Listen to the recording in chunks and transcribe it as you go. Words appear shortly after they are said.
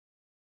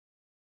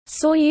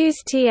Soyuz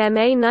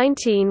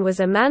TMA-19 was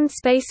a manned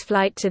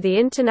spaceflight to the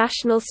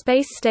International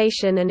Space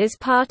Station and is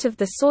part of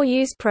the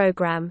Soyuz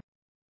program.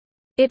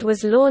 It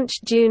was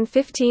launched June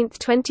 15,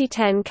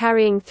 2010,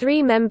 carrying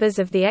 3 members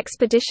of the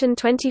Expedition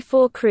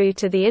 24 crew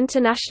to the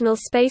International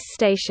Space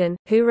Station,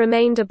 who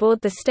remained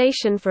aboard the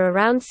station for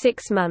around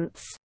 6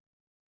 months.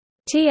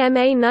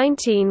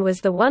 TMA-19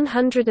 was the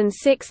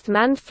 106th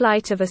manned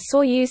flight of a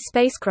Soyuz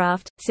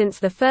spacecraft, since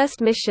the first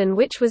mission,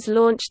 which was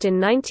launched in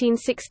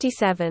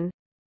 1967.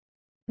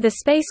 The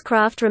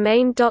spacecraft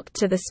remained docked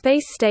to the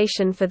space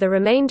station for the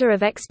remainder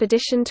of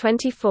Expedition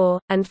 24,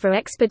 and for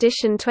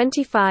Expedition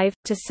 25,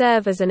 to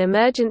serve as an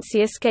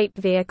emergency escape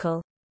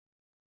vehicle.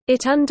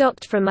 It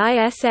undocked from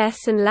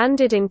ISS and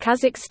landed in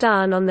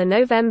Kazakhstan on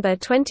November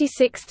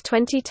 26,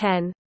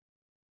 2010.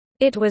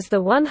 It was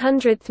the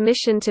 100th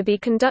mission to be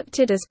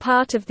conducted as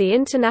part of the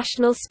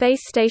International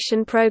Space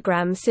Station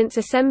program since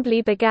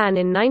assembly began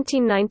in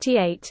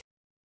 1998.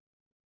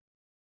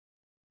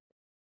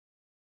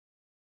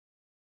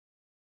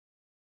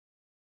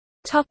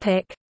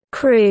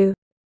 Crew.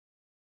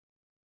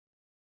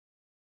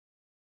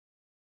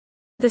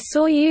 The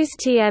Soyuz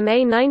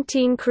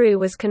TMA-19 crew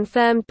was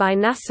confirmed by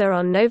NASA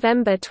on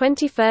November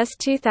 21,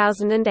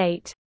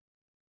 2008.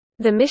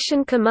 The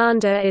mission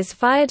commander is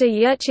Fyodor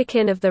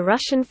Yurchikhin of the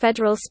Russian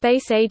Federal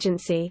Space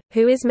Agency,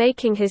 who is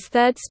making his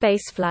 3rd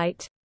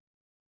spaceflight.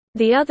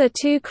 The other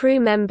 2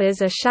 crew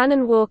members are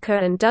Shannon Walker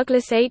and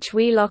Douglas H.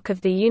 Wheelock of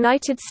the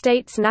United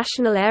States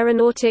National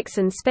Aeronautics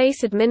and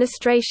Space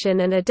Administration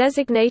and are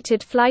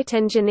designated flight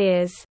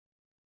engineers.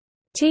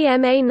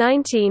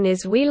 TMA-19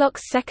 is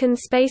Wheelock's 2nd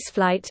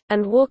spaceflight,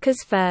 and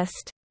Walker's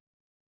 1st.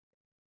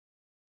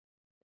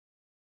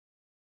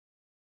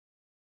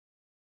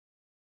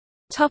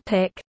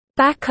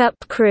 Backup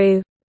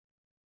crew.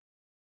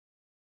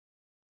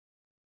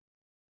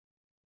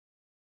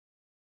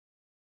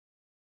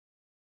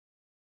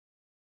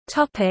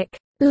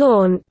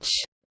 Launch.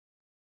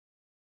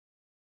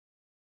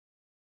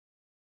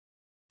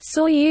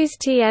 Soyuz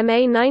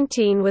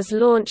TMA-19 was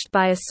launched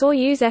by a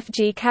Soyuz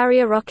FG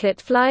carrier rocket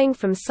flying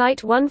from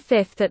Site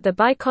 1/5 at the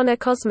Baikonur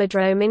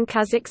Cosmodrome in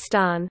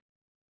Kazakhstan.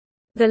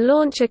 The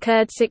launch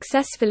occurred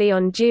successfully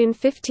on June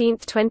 15,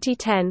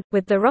 2010,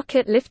 with the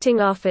rocket lifting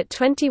off at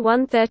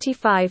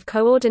 21:35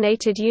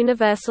 Coordinated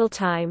Universal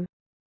Time.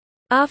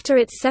 After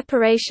its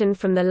separation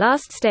from the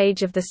last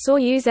stage of the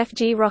Soyuz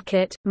FG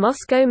rocket,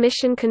 Moscow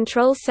Mission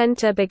Control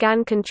Center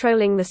began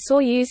controlling the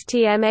Soyuz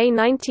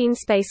TMA-19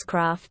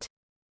 spacecraft.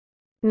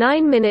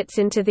 9 minutes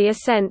into the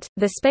ascent,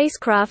 the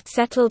spacecraft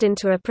settled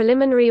into a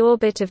preliminary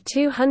orbit of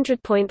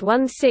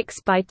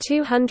 200.16 by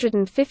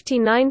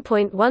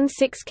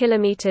 259.16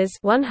 kilometers,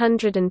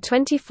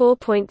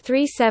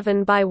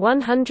 124.37 by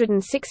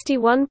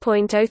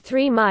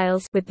 161.03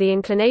 miles, with the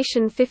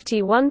inclination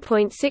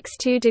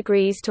 51.62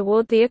 degrees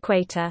toward the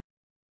equator.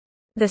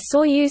 The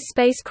Soyuz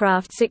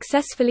spacecraft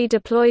successfully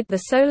deployed the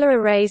solar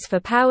arrays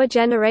for power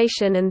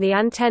generation and the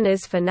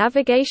antennas for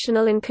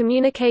navigational and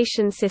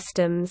communication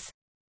systems.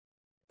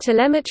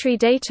 Telemetry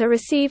data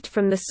received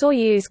from the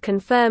Soyuz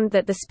confirmed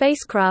that the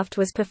spacecraft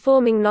was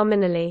performing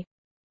nominally.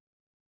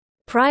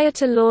 Prior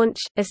to launch,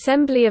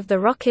 assembly of the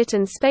rocket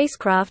and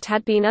spacecraft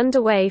had been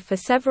underway for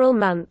several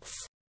months.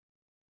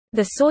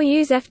 The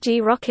Soyuz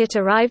FG rocket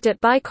arrived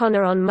at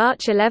Baikonur on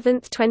March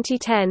 11,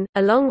 2010,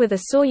 along with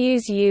a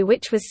Soyuz U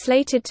which was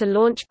slated to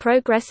launch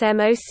Progress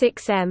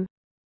M06M.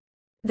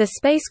 The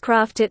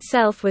spacecraft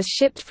itself was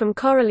shipped from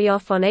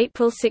Korolyov on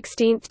April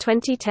 16,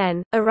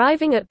 2010,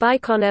 arriving at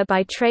Baikonur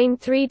by train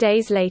 3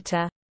 days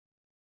later.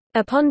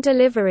 Upon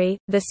delivery,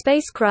 the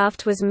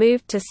spacecraft was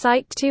moved to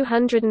Site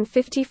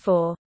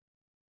 254.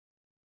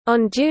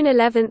 On June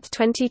 11,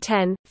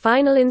 2010,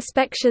 final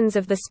inspections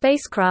of the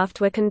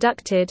spacecraft were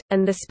conducted,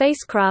 and the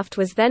spacecraft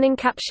was then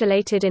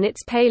encapsulated in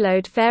its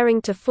payload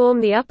fairing to form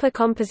the upper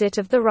composite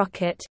of the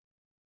rocket.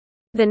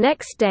 The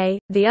next day,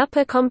 the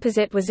upper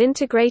composite was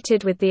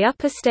integrated with the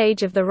upper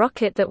stage of the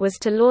rocket that was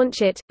to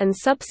launch it, and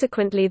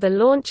subsequently the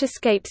launch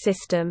escape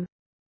system.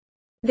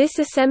 This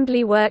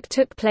assembly work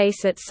took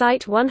place at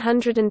Site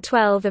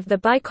 112 of the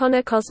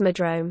Baikonur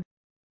Cosmodrome.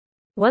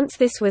 Once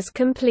this was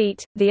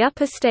complete, the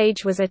upper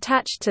stage was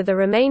attached to the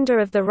remainder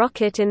of the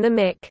rocket in the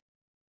MIC.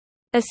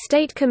 A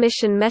state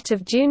commission met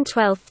of June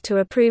 12 to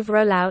approve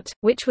rollout,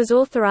 which was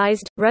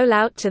authorized.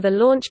 Rollout to the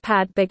launch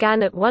pad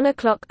began at 1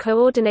 o'clock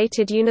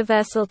Coordinated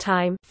Universal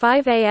Time,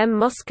 5 a.m.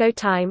 Moscow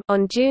time,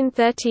 on June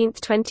 13,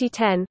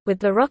 2010, with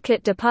the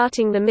rocket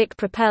departing the MIC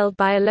propelled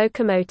by a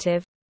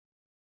locomotive.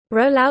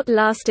 Rollout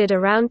lasted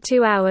around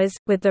 2 hours,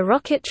 with the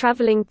rocket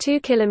traveling 2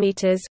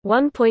 kilometers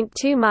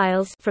 (1.2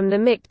 miles) from the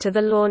MIC to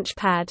the launch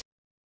pad.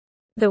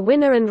 The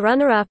winner and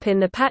runner-up in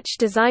the patch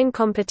design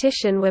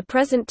competition were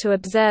present to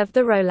observe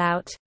the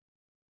rollout.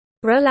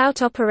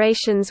 Rollout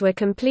operations were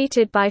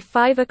completed by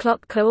 5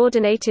 o'clock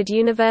Coordinated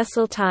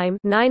Universal Time,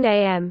 9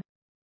 a.m.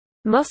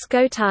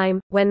 Moscow time,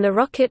 when the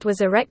rocket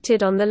was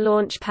erected on the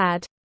launch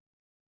pad.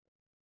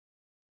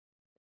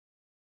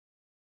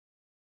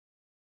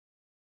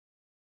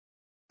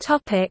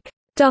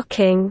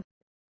 Docking.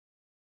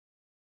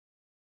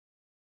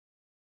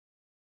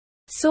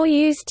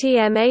 Soyuz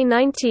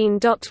TMA-19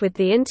 docked with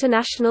the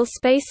International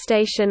Space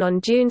Station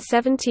on June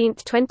 17,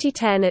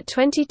 2010 at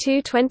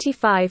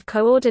 22:25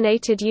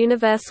 Coordinated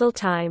Universal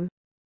Time.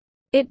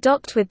 It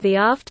docked with the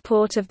aft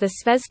port of the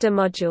Zvezda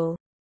module.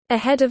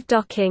 Ahead of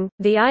docking,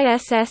 the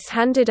ISS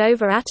handed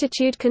over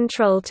attitude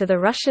control to the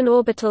Russian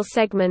orbital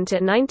segment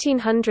at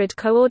 1900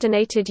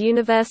 Coordinated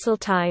Universal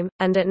Time,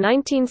 and at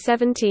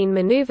 1917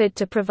 maneuvered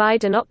to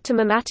provide an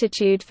optimum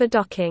attitude for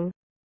docking.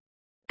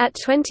 At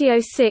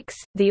 20:06,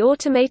 the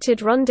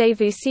automated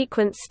rendezvous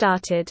sequence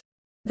started.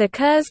 The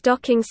Kurs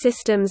docking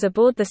systems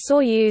aboard the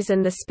Soyuz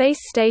and the space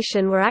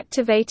station were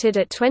activated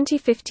at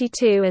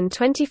 20:52 and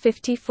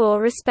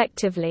 20:54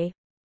 respectively.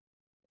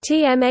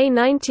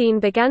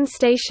 TMA-19 began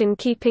station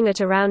keeping at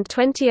around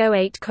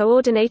 20:08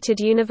 Coordinated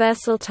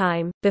Universal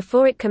Time,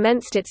 before it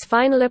commenced its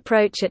final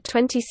approach at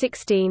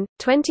 20:16.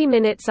 20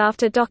 minutes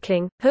after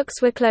docking,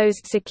 hooks were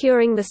closed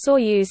securing the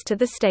Soyuz to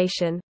the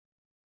station.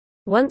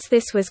 Once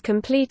this was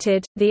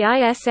completed, the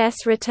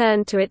ISS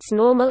returned to its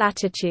normal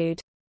attitude.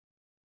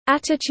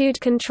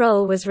 Attitude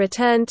control was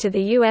returned to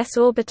the U.S.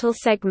 orbital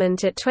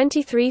segment at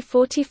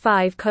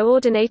 23:45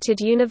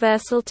 Coordinated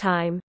Universal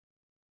Time.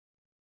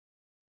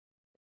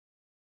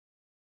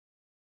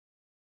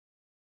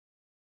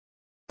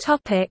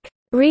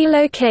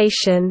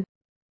 Relocation.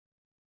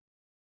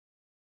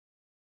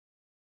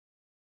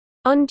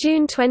 On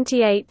June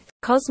 28,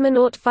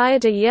 cosmonaut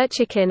Fyodor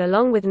Yurchikhin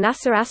along with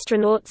NASA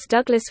astronauts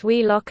Douglas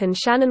Wheelock and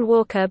Shannon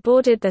Walker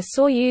boarded the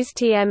Soyuz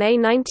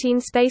TMA-19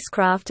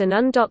 spacecraft and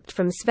undocked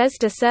from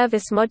Zvezda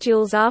service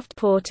module's aft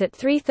port at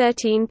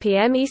 3:13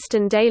 p.m.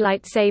 Eastern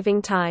Daylight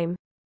Saving Time.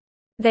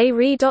 They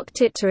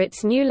redocked it to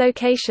its new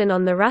location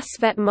on the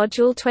Rassvet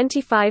module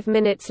 25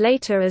 minutes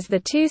later as the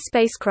two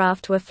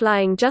spacecraft were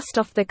flying just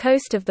off the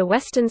coast of the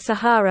Western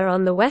Sahara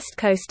on the west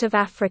coast of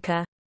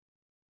Africa.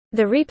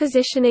 The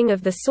repositioning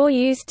of the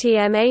Soyuz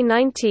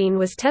TMA-19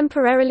 was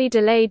temporarily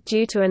delayed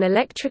due to an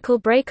electrical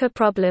breaker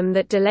problem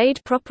that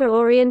delayed proper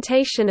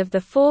orientation of the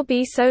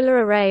 4B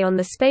solar array on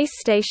the space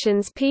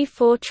station's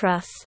P4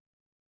 truss.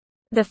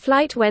 The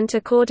flight went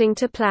according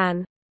to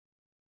plan.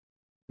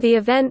 The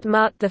event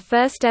marked the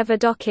first ever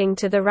docking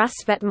to the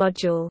Rassvet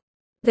module.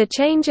 The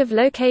change of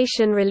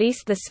location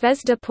released the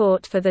Zvezda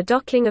port for the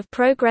docking of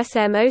Progress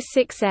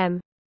M06M.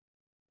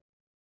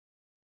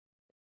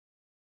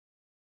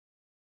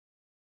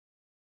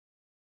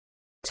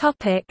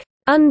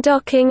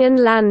 Undocking and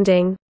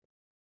landing.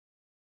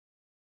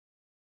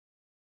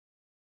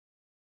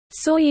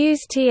 Soyuz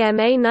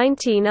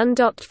TMA-19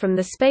 undocked from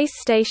the space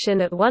station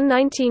at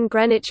 1:19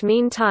 Greenwich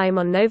Mean Time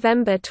on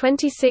November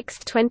 26,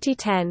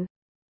 2010.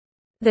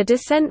 The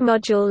descent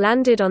module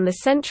landed on the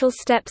central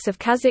steppes of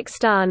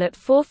Kazakhstan at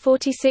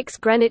 4:46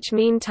 Greenwich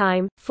Mean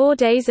Time, 4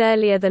 days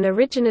earlier than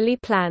originally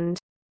planned.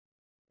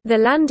 The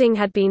landing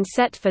had been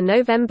set for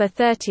November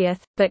 30,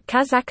 but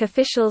Kazakh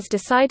officials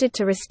decided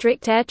to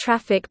restrict air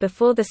traffic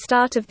before the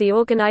start of the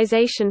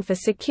Organization for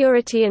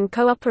Security and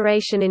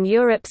Cooperation in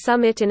Europe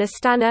summit in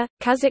Astana,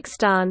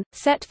 Kazakhstan,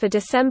 set for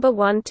December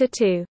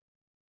 1–2.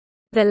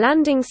 The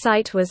landing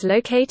site was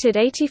located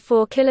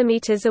 84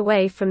 kilometers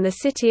away from the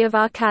city of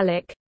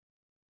Arkalik.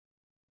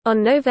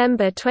 On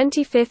November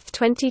 25,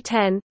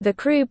 2010, the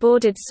crew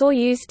boarded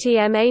Soyuz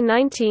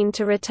TMA-19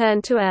 to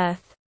return to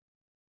Earth.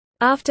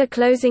 After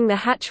closing the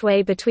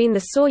hatchway between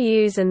the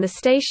Soyuz and the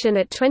station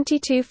at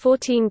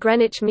 22:14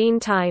 Greenwich Mean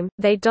Time,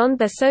 they donned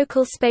their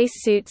Sokol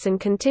spacesuits and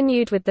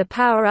continued with the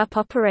power-up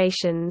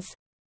operations.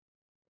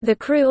 The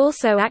crew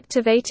also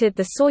activated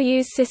the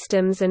Soyuz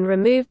systems and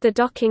removed the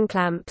docking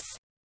clamps.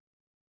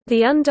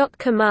 The undock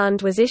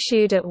command was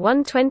issued at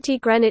 1:20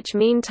 Greenwich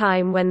Mean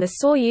Time when the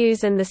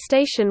Soyuz and the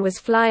station was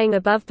flying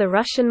above the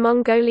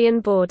Russian-Mongolian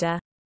border.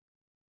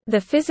 The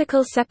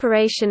physical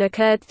separation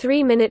occurred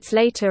 3 minutes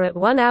later at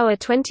 1 hour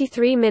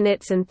 23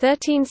 minutes and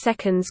 13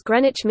 seconds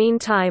Greenwich Mean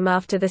Time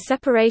after the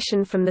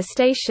separation from the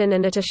station,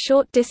 and at a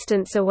short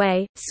distance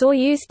away,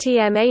 Soyuz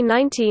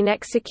TMA-19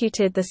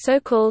 executed the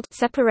so-called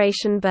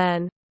separation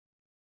burn.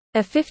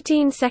 A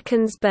 15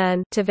 seconds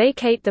burn to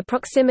vacate the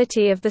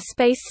proximity of the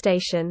space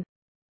station.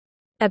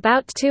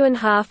 About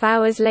 2.5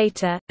 hours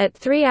later, at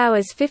 3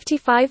 hours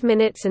 55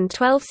 minutes and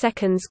 12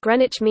 seconds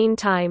Greenwich Mean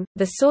Time,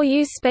 the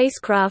Soyuz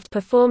spacecraft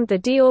performed the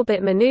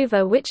deorbit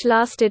maneuver, which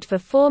lasted for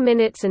 4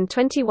 minutes and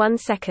 21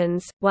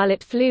 seconds, while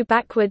it flew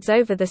backwards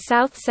over the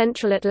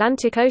south-central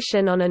Atlantic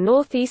Ocean on a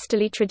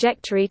northeasterly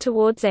trajectory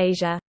towards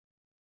Asia.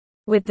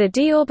 With the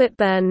deorbit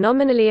burn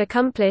nominally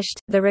accomplished,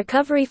 the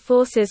recovery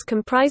forces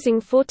comprising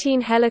 14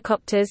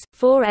 helicopters,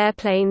 4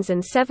 airplanes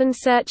and 7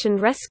 search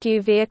and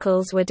rescue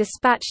vehicles were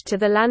dispatched to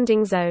the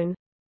landing zone.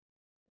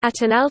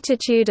 At an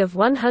altitude of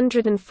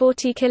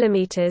 140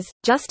 kilometers,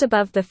 just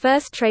above the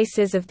first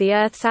traces of the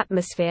Earth's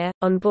atmosphere,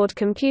 onboard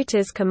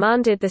computers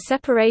commanded the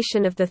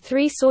separation of the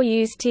 3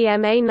 Soyuz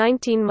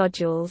TMA-19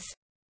 modules.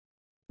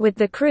 With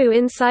the crew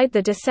inside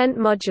the descent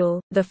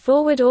module, the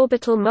forward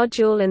orbital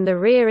module and the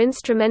rear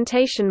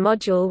instrumentation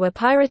module were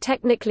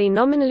pyrotechnically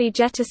nominally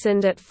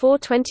jettisoned at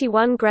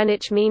 4:21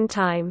 Greenwich Mean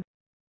Time.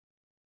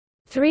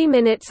 3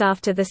 minutes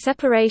after the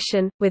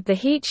separation, with the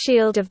heat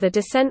shield of the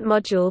descent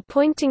module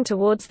pointing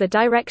towards the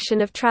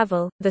direction of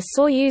travel, the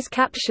Soyuz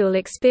capsule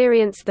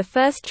experienced the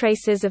first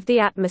traces of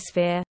the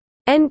atmosphere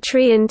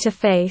entry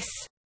interface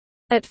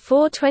at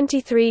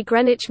 4:23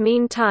 Greenwich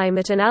Mean Time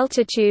at an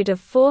altitude of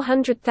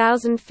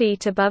 400,000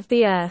 feet above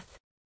the Earth.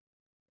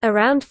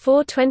 Around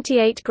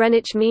 4:28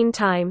 Greenwich Mean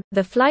Time,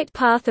 the flight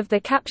path of the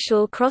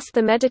capsule crossed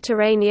the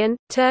Mediterranean,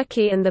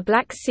 Turkey and the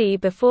Black Sea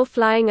before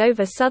flying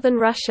over southern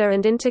Russia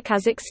and into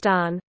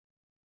Kazakhstan.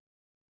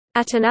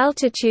 At an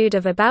altitude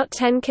of about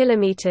 10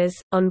 kilometers,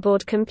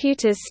 onboard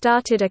computers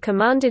started a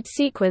commanded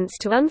sequence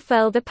to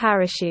unfurl the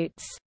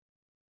parachutes.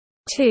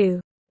 2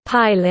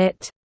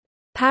 pilot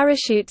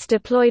parachutes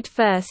deployed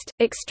first,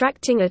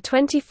 extracting a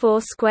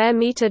 24 square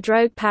meter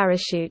drogue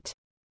parachute.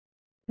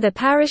 The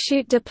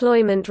parachute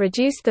deployment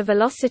reduced the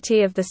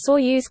velocity of the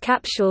Soyuz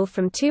capsule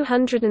from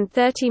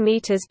 230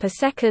 meters per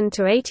second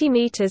to 80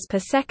 meters per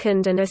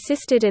second and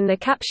assisted in the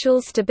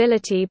capsule's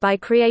stability by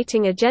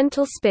creating a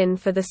gentle spin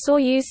for the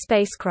Soyuz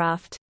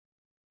spacecraft.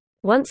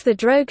 Once the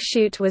drogue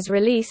chute was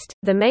released,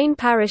 the main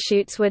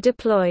parachutes were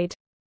deployed.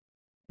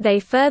 They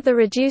further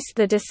reduced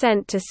the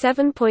descent to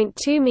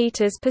 7.2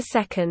 meters per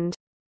second.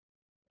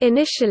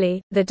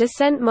 Initially, the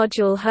descent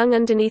module hung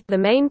underneath the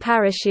main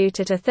parachute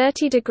at a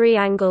 30-degree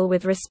angle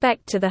with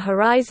respect to the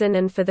horizon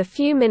and for the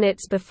few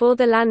minutes before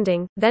the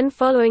landing, then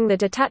following the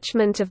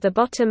detachment of the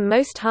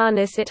bottom-most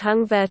harness it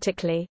hung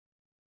vertically.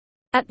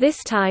 At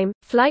this time,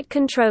 flight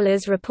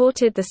controllers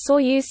reported the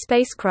Soyuz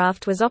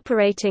spacecraft was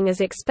operating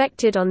as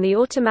expected on the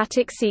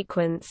automatic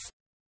sequence.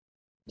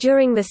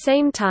 During the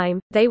same time,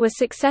 they were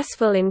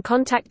successful in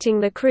contacting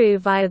the crew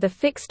via the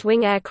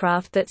fixed-wing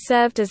aircraft that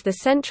served as the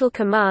central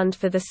command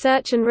for the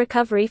search and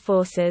recovery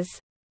forces.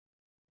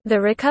 The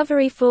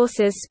recovery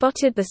forces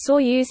spotted the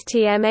Soyuz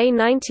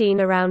TMA-19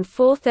 around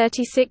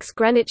 4:36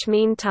 Greenwich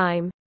Mean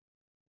Time.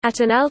 At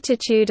an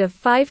altitude of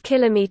 5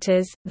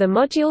 kilometers, the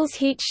module's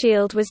heat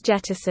shield was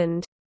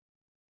jettisoned.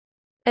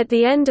 At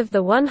the end of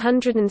the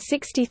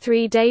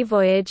 163-day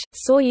voyage,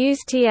 Soyuz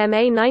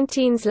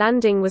TMA-19's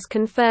landing was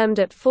confirmed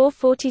at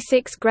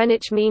 4:46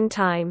 Greenwich Mean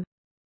Time.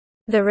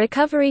 The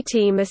recovery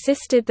team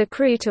assisted the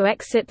crew to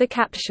exit the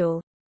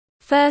capsule.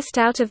 First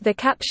out of the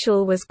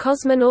capsule was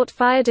cosmonaut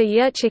Fyodor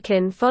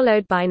Yurchikhin,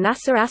 followed by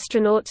NASA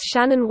astronauts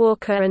Shannon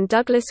Walker and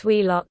Douglas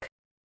Wheelock.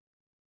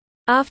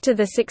 After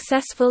the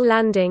successful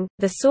landing,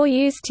 the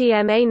Soyuz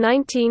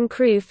TMA-19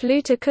 crew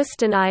flew to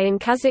Kustanai in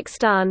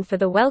Kazakhstan for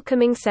the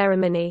welcoming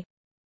ceremony.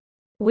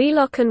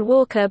 Wheelock and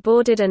Walker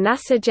boarded a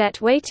NASA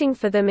jet waiting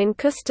for them in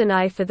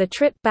Kustanai for the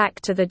trip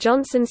back to the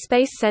Johnson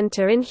Space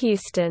Center in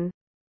Houston.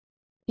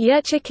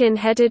 Yurchikhin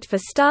headed for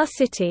Star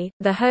City,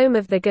 the home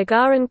of the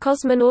Gagarin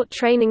Cosmonaut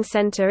Training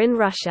Center in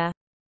Russia.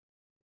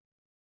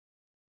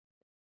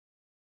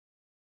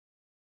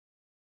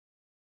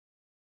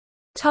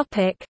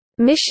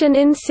 Mission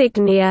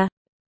insignia.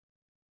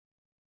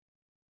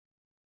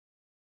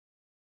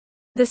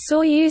 The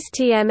Soyuz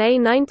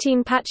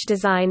TMA-19 patch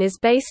design is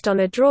based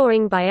on a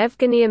drawing by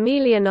Evgeny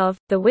Emelianov,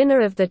 the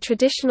winner of the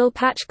traditional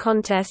patch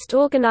contest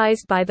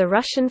organized by the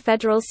Russian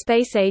Federal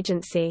Space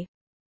Agency.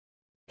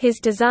 His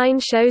design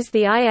shows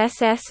the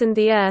ISS and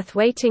the Earth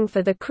waiting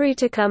for the crew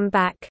to come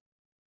back.